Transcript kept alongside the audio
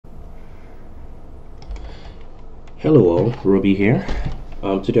Hello all, Robbie here.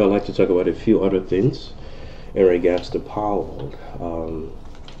 Today I'd like to talk about a few other things in regards to PalWorld.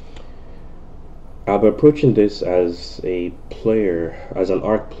 I'll be approaching this as a player, as an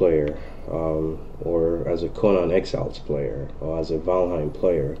Ark player, or as a Conan Exiles player, or as a Valheim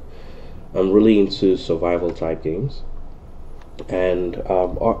player. I'm really into survival type games, and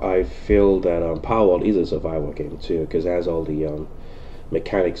I feel that PalWorld is a survival game too, because it has all the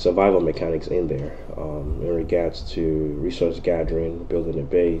mechanics, survival mechanics in there, in regards to resource gathering, building a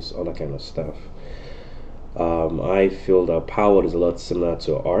base, all that kind of stuff. I feel that PalWorld is a lot similar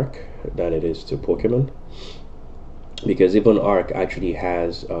to Ark than it is to Pokemon, because even Ark actually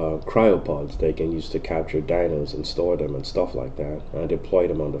has cryopods they can use to capture dinos and store them and stuff like that, and deploy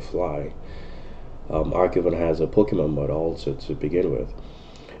them on the fly. Ark even has a Pokemon mod also to begin with.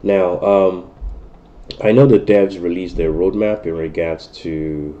 Now, I know the devs released their roadmap in regards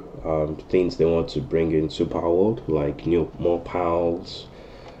to things they want to bring into PalWorld, like more pals,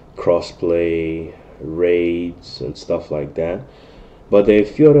 crossplay, raids, and stuff like that. But there are a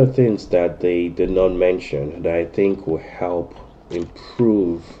few other things that they did not mention that I think will help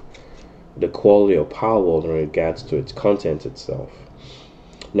improve the quality of PalWorld in regards to its content itself.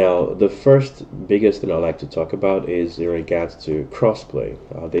 Now, the first biggest thing I'd like to talk about is in regards to crossplay.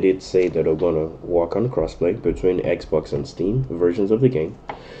 They did say that they're going to work on crossplay between Xbox and Steam versions of the game,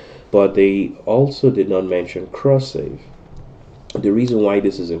 but they also did not mention cross-save. The reason why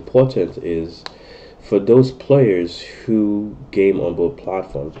this is important is for those players who game on both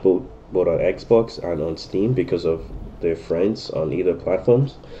platforms, both on Xbox and on Steam, because of their friends on either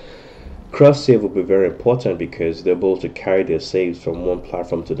platforms. Cross save will be very important because they're able to carry their saves from one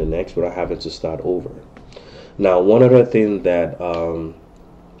platform to the next without having to start over. Now, one other thing that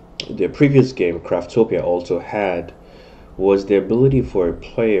the previous game, Craftopia, also had was the ability for a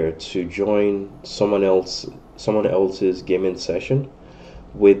player to join someone else's gaming session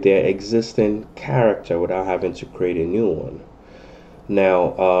with their existing character without having to create a new one.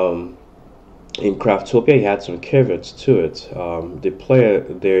 Now, in Craftopia, you had some caveats to it.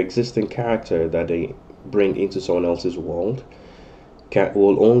 Their existing character that they bring into someone else's world,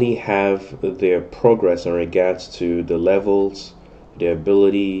 will only have their progress in regards to the levels, their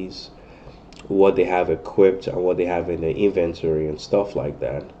abilities, what they have equipped, and what they have in their inventory and stuff like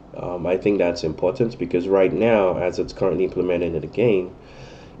that. I think that's important because right now, as it's currently implemented in the game,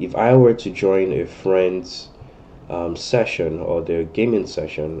 if I were to join a friend's session or their gaming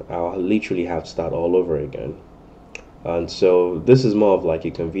session, I'll literally have to start all over again. And so this is more of like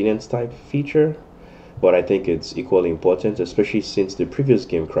a convenience type feature, but I think it's equally important, especially since the previous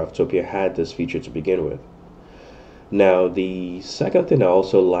game, Craftopia, had this feature to begin with. Now, the second thing I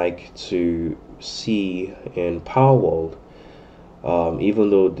also like to see in PalWorld, even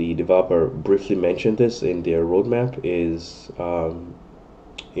though the developer briefly mentioned this in their roadmap, is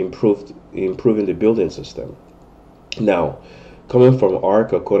improving the building system. Now, coming from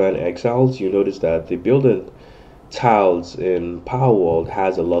Ark or Conan Exiles, you notice that the building tiles in PalWorld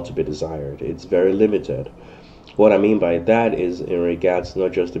has a lot to be desired. It's very limited. What I mean by that is in regards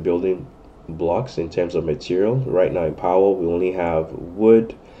not just the building blocks in terms of material. Right now in PalWorld, we only have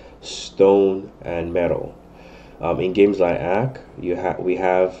wood, stone, and metal. In games like Ark, we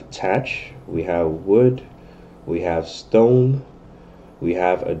have thatch, we have wood, we have stone, we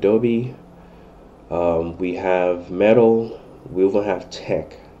have adobe, we have metal, we even have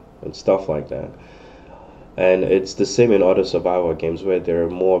tech and stuff like that. And it's the same in other survival games where there are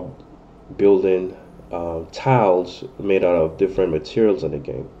more building tiles made out of different materials in the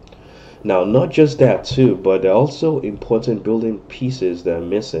game. Now, not just that too, but there are also important building pieces that are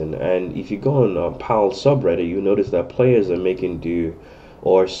missing. And if you go on PAL subreddit, you notice that players are making do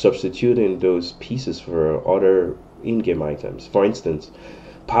or substituting those pieces for other in-game items. For instance,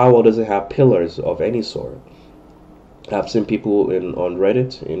 PalWorld doesn't have pillars of any sort. I've seen people on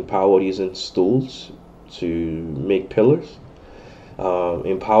Reddit in PalWorld using stools to make pillars.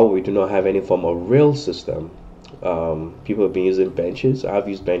 In PalWorld, we do not have any form of rail system. People have been using benches. I've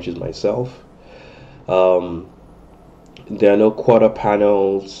used benches myself. There are no quarter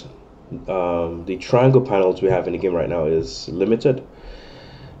panels. The triangle panels we have in the game right now is limited.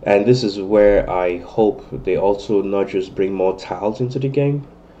 And this is where I hope they also not just bring more tiles into the game.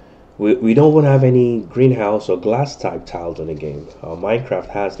 We don't want to have any greenhouse or glass type tiles in the game. Minecraft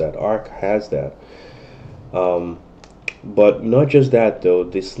has that. Ark has that. But not just that though,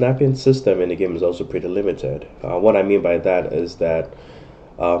 the snapping system in the game is also pretty limited. What I mean by that is that,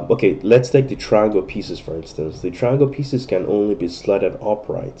 okay, let's take the triangle pieces for instance. The triangle pieces can only be slotted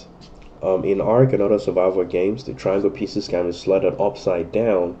upright. In Ark and other survival games, the triangle pieces can be slotted upside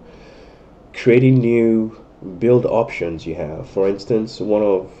down, creating new build options you have. For instance, one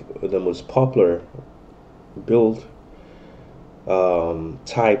of the most popular build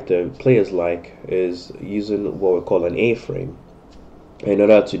type that players like is using what we call an A-frame. In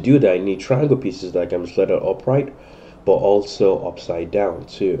order to do that, you need triangle pieces that can be slotted upright, but also upside down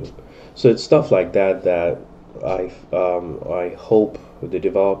too. So it's stuff like that that I hope the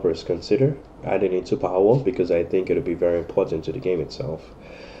developers consider adding into PalWorld, because I think it'll be very important to the game itself.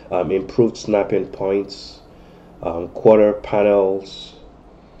 Improved snapping points, quarter panels,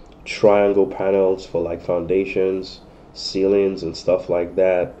 triangle panels for like foundations, ceilings, and stuff like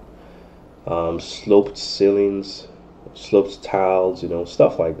that. Sloped ceilings, sloped tiles,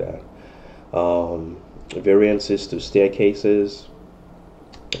 stuff like that. Variances to staircases,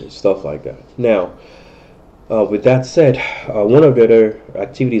 stuff like that. Now, with that said, one of the other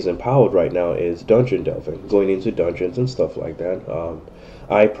activities empowered right now is dungeon delving, going into dungeons and stuff like that.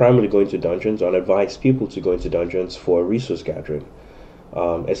 I primarily go into dungeons and advise people to go into dungeons for resource gathering,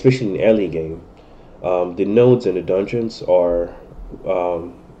 especially in early game. The nodes in the dungeons are,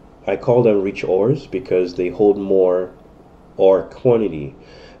 I call them rich ores because they hold more ore quantity.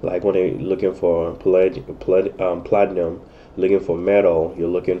 Like when you're looking for platinum, looking for metal, you're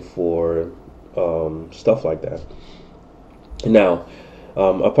looking for stuff like that. Now,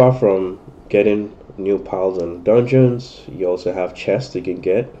 apart from getting new piles and dungeons, you also have chests you can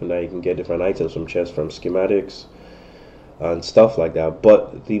get, and now you can get different items from chests, from schematics and stuff like that.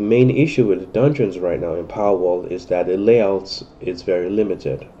 But the main issue with the dungeons right now in PalWorld is that the layouts is very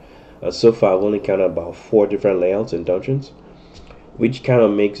limited. So far, I've only counted about 4 different layouts in dungeons, which kind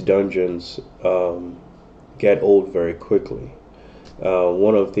of makes dungeons get old very quickly.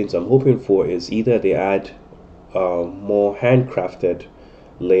 One of the things I'm hoping for is either they add more handcrafted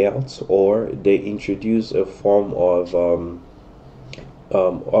layouts, or they introduce a form of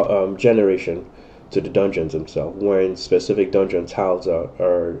generation to the dungeons themselves, wherein specific dungeon tiles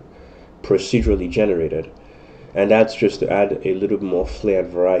are procedurally generated, and that's just to add a little bit more flair and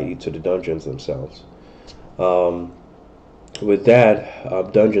variety to the dungeons themselves. With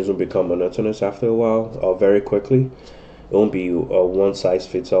that, dungeons will become monotonous after a while, or very quickly. It won't be a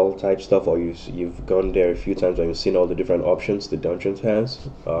one-size-fits-all type stuff, or you've gone there a few times and you've seen all the different options the dungeons has.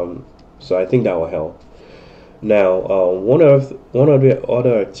 So I think that will help. Now, one of the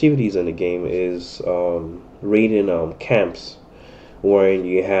other activities in the game is raiding camps, wherein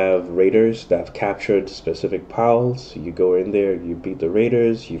you have raiders that have captured specific pals. You go in there, you beat the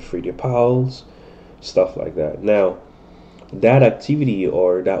raiders, you free the pals, stuff like that. Now, that activity,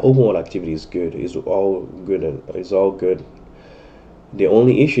 or that open world activity, is good. It's all good, and it's all good. The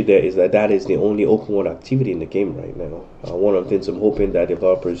only issue there is that that is the only open world activity in the game right now. One of the things I'm hoping that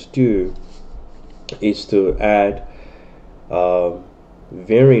developers do is to add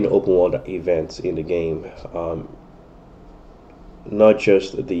varying open world events in the game. Not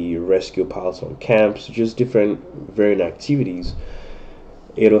just the rescue piles on camps, just different varying activities.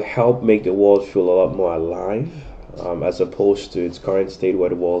 It'll help make the world feel a lot more alive, as opposed to its current state where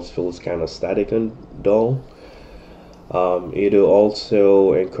the world feels kind of static and dull. It'll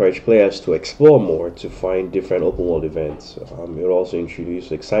also encourage players to explore more, to find different open world events. It'll also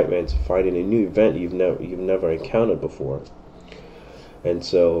introduce excitement finding a new event you've never encountered before, and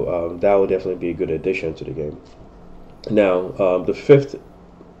so that will definitely be a good addition to the game. Now, the fifth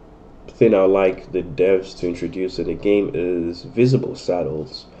thing I like the devs to introduce in the game is visible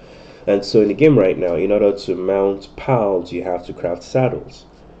saddles. And so in the game right now, in order to mount pals, you have to craft saddles.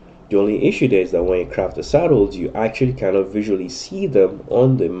 The only issue there is that when you craft the saddles, you actually kind of visually see them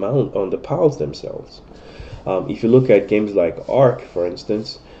on the pals themselves. If you look at games like Ark, for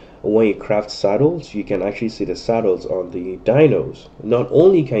instance, when you craft saddles, you can actually see the saddles on the dinos. Not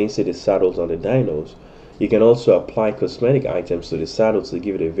only can you see the saddles on the dinos, you can also apply cosmetic items to the saddles to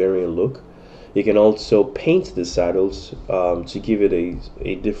give it a varying look. You can also paint the saddles to give it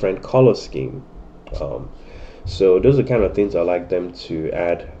a different color scheme. So those are kind of things I like them to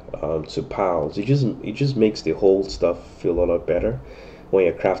add to pals. It just makes the whole stuff feel a lot better when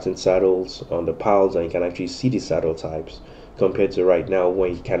you're crafting saddles on the pals and you can actually see the saddle types, compared to right now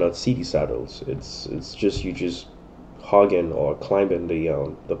when you cannot see the saddles. It's just you just hogging or climbing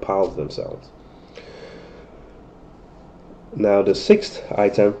the pals themselves. Now the sixth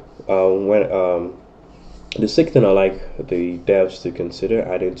item, the sixth thing I like the devs to consider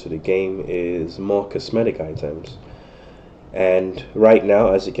adding to the game is more cosmetic items. And right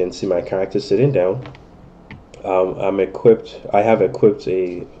now, as you can see, my character sitting down. I have equipped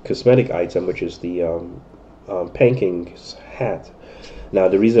a cosmetic item, which is the Panking's hat. Now,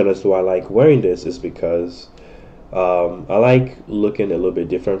 the reason as to why I like wearing this is because I like looking a little bit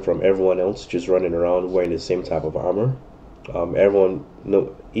different from everyone else, just running around wearing the same type of armor. Everyone,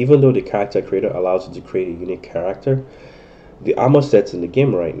 no, even though the character creator allows you to create a unique character, the armor sets in the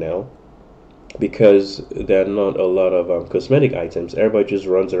game right now, because there are not a lot of cosmetic items, everybody just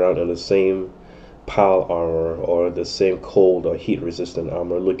runs around in the same PAL armor or the same cold or heat resistant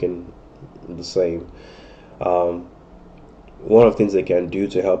armor looking the same. Um, One of the things they can do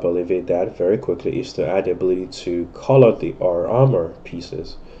to help alleviate that very quickly is to add the ability to color the our armor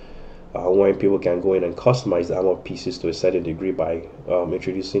pieces. When people can go in and customize the armor pieces to a certain degree by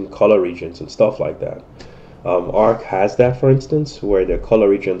introducing color regions and stuff like that. Arc has that, for instance, where the color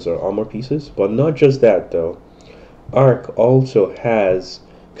regions are armor pieces. But not just that, though. Arc also has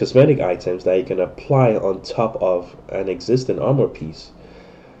cosmetic items that you can apply on top of an existing armor piece.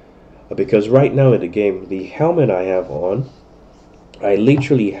 Because right now in the game, the helmet I have on, I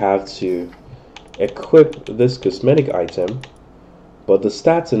literally have to equip this cosmetic item, but the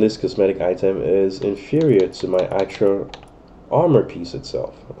stats in this cosmetic item is inferior to my actual armor piece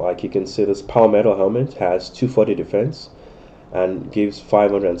itself. Like you can see, this power metal helmet has 240 defense and gives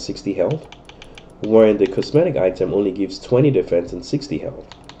 560 health, wherein the cosmetic item only gives 20 defense and 60 health.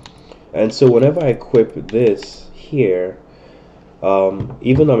 And so whenever I equip this here,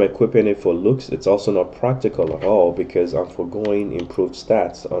 even though I'm equipping it for looks, it's also not practical at all, because I'm foregoing improved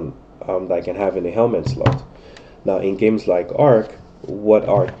stats on that I can have in the helmet slot. Now in games like Arc, what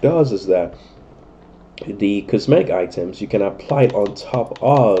Arc does is that the cosmetic items you can apply it on top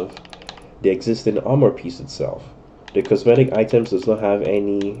of the existing armor piece itself. The cosmetic items does not have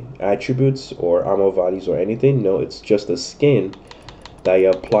any attributes or armor values or anything. No, it's just a skin that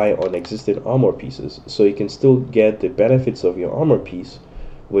you apply on existing armor pieces, so you can still get the benefits of your armor piece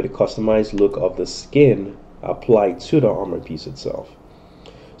with the customized look of the skin applied to the armor piece itself.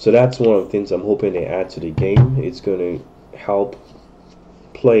 So that's one of the things I'm hoping they add to the game. It's going to help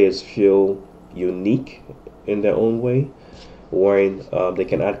players feel unique in their own way, wherein they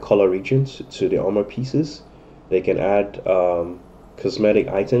can add color regions to the armor pieces. They can add cosmetic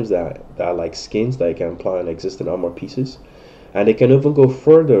items that are like skins that you can apply on existing armor pieces. And they can even go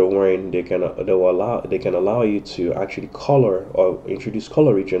further, wherein they can allow you to actually color or introduce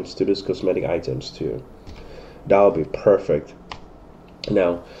color regions to these cosmetic items too. That would be perfect.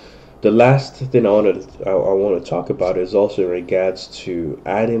 Now, the last thing I want to talk about is also in regards to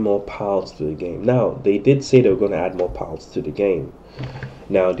adding more pals to the game. Now, they did say they were going to add more pals to the game.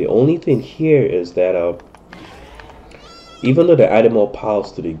 Now, the only thing here is that even though they're adding more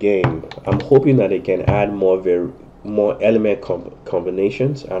pals to the game, I'm hoping that they can add more element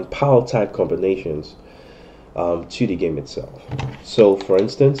combinations and PAL type combinations to the game itself. So for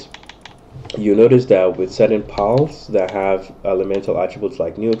instance, you notice that with certain PALs that have elemental attributes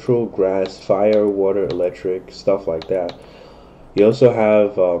like neutral, grass, fire, water, electric, stuff like that, you also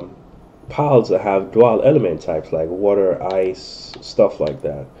have PALs that have dual element types like water, ice, stuff like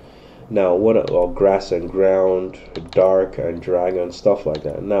that. Now, or grass and ground, dark and dragon, stuff like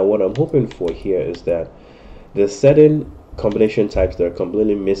that. Now, what I'm hoping for here is that there's certain combination types that are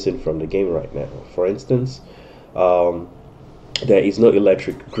completely missing from the game right now. For instance, there is no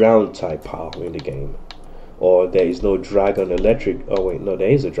electric ground type PAL in the game, or there is no dragon electric. Oh wait, no, there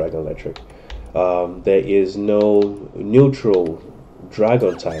is a dragon electric. There is no neutral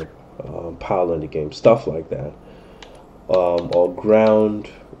dragon type PAL in the game, stuff like that, or ground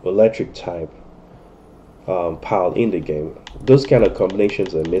electric type PAL in the game. Those kind of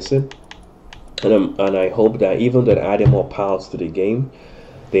combinations are missing. And I hope that even though they're adding more pals to the game,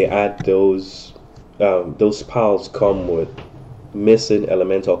 they add those pals come with missing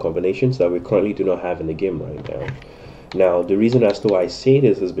elemental combinations that we currently do not have in the game right now. Now, the reason as to why I say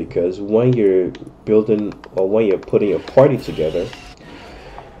this is because when you're building or when you're putting your party together,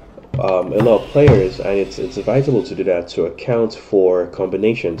 a lot of players, and it's advisable to do that to account for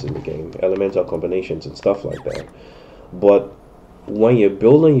combinations in the game, elemental combinations and stuff like that. But when you're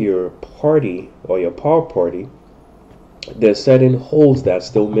building your party or your power party, there's certain holes that's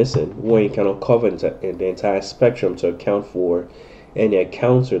still missing when you cannot cover the entire spectrum to account for any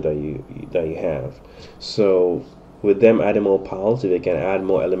encounter that you have. So with them adding more pals, if they can add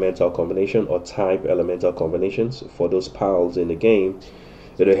more elemental combination or type elemental combinations for those pals in the game,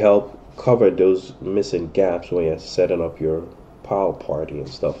 it'll help cover those missing gaps when you're setting up your pal party and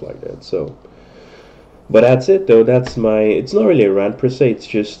stuff like that. So but that's it though. That's it's not really a rant per se, it's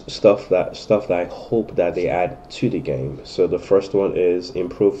just stuff that I hope that they add to the game. So the first one is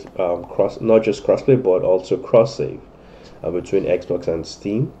improve not just crossplay but also cross save between Xbox and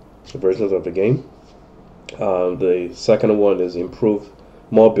Steam versions of the game. The second one is improve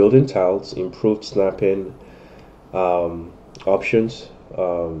more building tiles, improved snapping options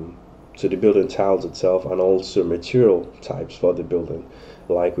to the building tiles itself, and also material types for the building.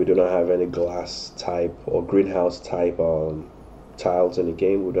 Like we do not have any glass type or greenhouse type tiles in the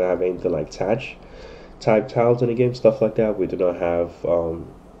game. We don't have anything like thatch type tiles in the game, stuff like that. We do not have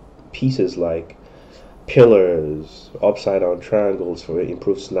pieces like pillars, upside down triangles for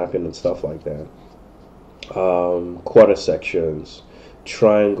improved snapping and stuff like that. Quarter sections,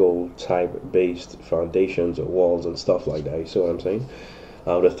 triangle type based foundations or walls and stuff like that. You see what I'm saying?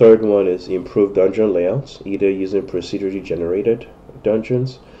 The third one is improved dungeon layouts, either using procedurally generated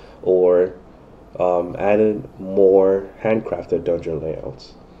dungeons or adding more handcrafted dungeon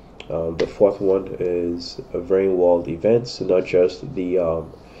layouts. The fourth one is varying world events, not just the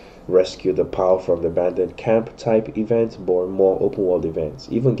rescue the pal from the abandoned camp type events, but more open world events.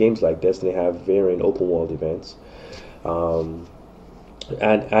 Even games like Destiny have varying open world events.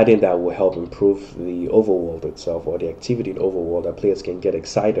 And adding that will help improve the overworld itself, or the activity in overworld that players can get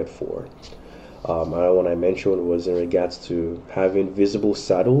excited for. Another one I mentioned was in regards to having visible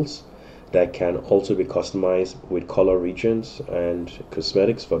saddles that can also be customized with color regions and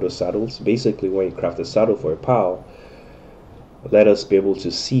cosmetics for those saddles. Basically, when you craft a saddle for a pal, let us be able to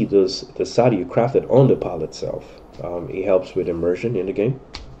see the saddle you crafted on the pal itself. It helps with immersion in the game.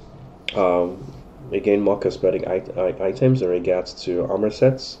 Again, more cosmetic items in regards to armor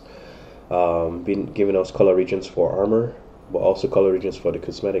sets, been giving us color regions for armor, but also color regions for the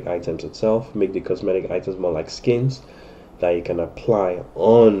cosmetic items itself. Make the cosmetic items more like skins that you can apply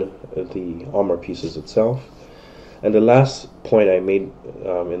on the armor pieces itself. And the last point I made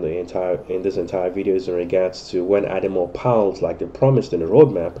in this entire video is in regards to when adding more pals like they promised in the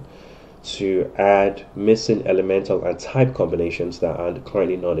roadmap, to add missing elemental and type combinations that are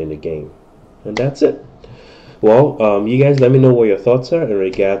currently not in the game. And that's it. Well, you guys let me know what your thoughts are in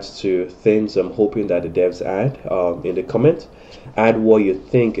regards to things I'm hoping that the devs add in the comment. Add what you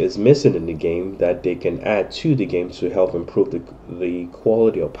think is missing in the game that they can add to the game to help improve the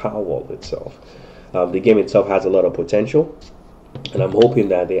quality of PalWorld itself. The game itself has a lot of potential, and I'm hoping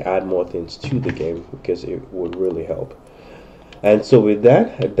that they add more things to the game because it would really help. And so with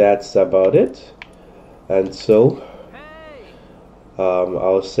that, that's about it. And so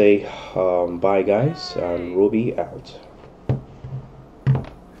I'll say bye guys, and Ruby out.